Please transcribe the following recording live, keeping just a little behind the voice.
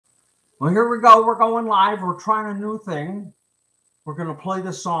Well, here we go. We're going live. We're trying a new thing. We're going to play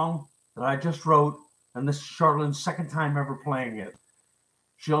this song that I just wrote, and this is Charlene's second time ever playing it.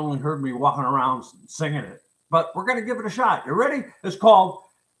 She only heard me walking around singing it, but we're going to give it a shot. You ready? It's called,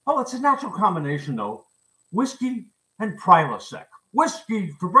 it's a natural combination, though, whiskey and Prilosec.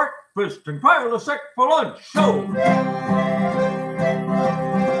 Whiskey for breakfast and Prilosec for lunch. Show!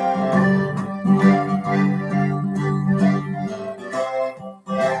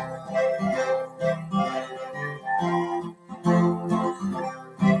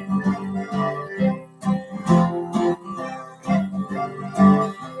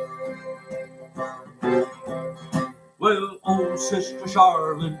 Well, old Sister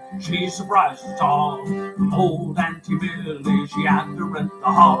Charlene, she surprised us all. Old Auntie Millie, she had to rent the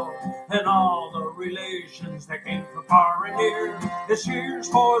hall. And all the relations that came from far and near. This year's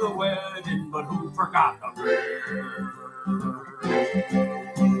for the wedding, but who forgot the beer?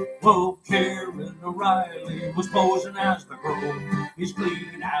 Well, Karen O'Reilly was posing as the groom. He's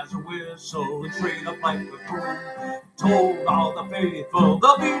clean as a whistle and straight up like the groom. Told all the faithful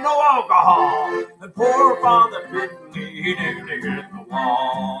there'll be no alcohol. And poor Father Finley, he nearly hit the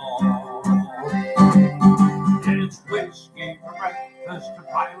wall. It's whiskey for breakfast and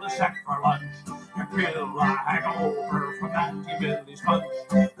Prilosec for lunch. To kill a hangover from Auntie Millie's punch.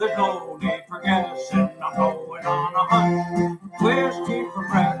 There's no need for guessing, I'm going on a hunch. Whiskey for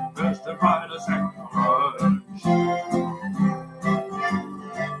breakfast and Prilosec for lunch.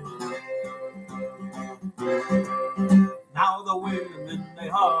 Now the women, they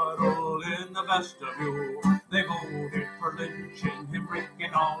huddle in the vestibule. They voted for lynching him,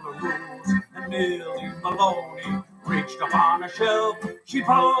 breaking all the rules. And Millie Maloney reached up on a shelf. She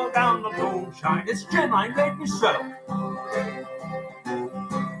pulled down the moonshine. It's gin I made myself.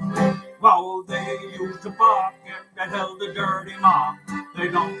 Well, they used a bucket that held a dirty mop. They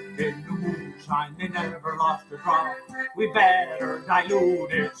dumped in the moonshine. They never lost a drop. We better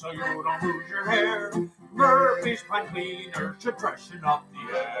dilute it so you don't lose your hair. Murphy's Pine Cleaner should freshen up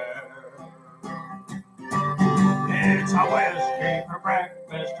the air. It's a whiskey for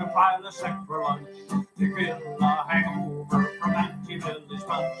breakfast and Prilosec for lunch. To kill a hangover from Auntie Millie's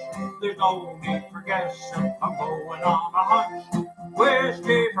punch. There's no need for guessing, I'm going on a hunch.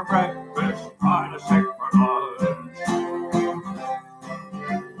 Whiskey for breakfast, Prilosec for lunch.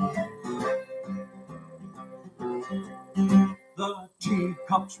 The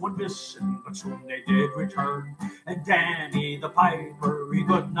teacups went missing, but soon they did return. And Danny the piper, he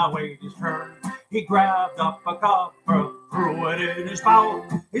could not wait his turn. He grabbed up a copper, threw it in his mouth.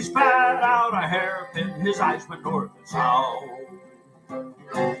 He spat out a hairpin, his eyes went north and south.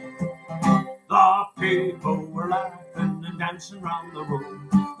 The people were laughing and dancing round the room.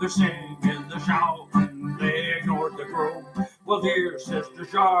 They're singing, they're shouting, they ignored the groom. Well, dear Sister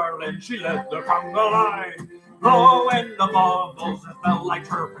Charlene, she led the conga line. Blowing the bubbles that felt like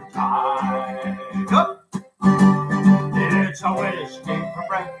turpentine. It's a whiskey for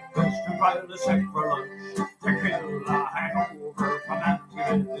breakfast and Prilosec for lunch. To kill a hangover from Auntie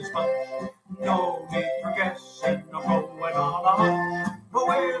Millie's punch. No need for guessing, I'm going on a hunch. A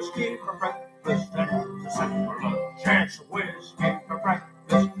whiskey for breakfast and Prilosec for lunch. It's whiskey for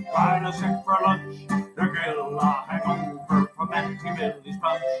breakfast, Prilosec for lunch. To kill a hangover from Auntie Millie's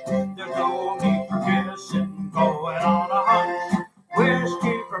punch. There's no need for guessing, going on a hunch.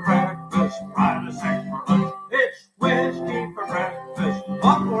 Whiskey for breakfast, Prilosec for lunch. It's whiskey for breakfast.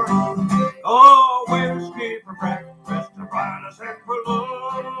 One more. Oh, whiskey for breakfast and Prilosec for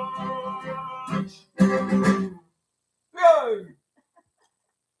lunch.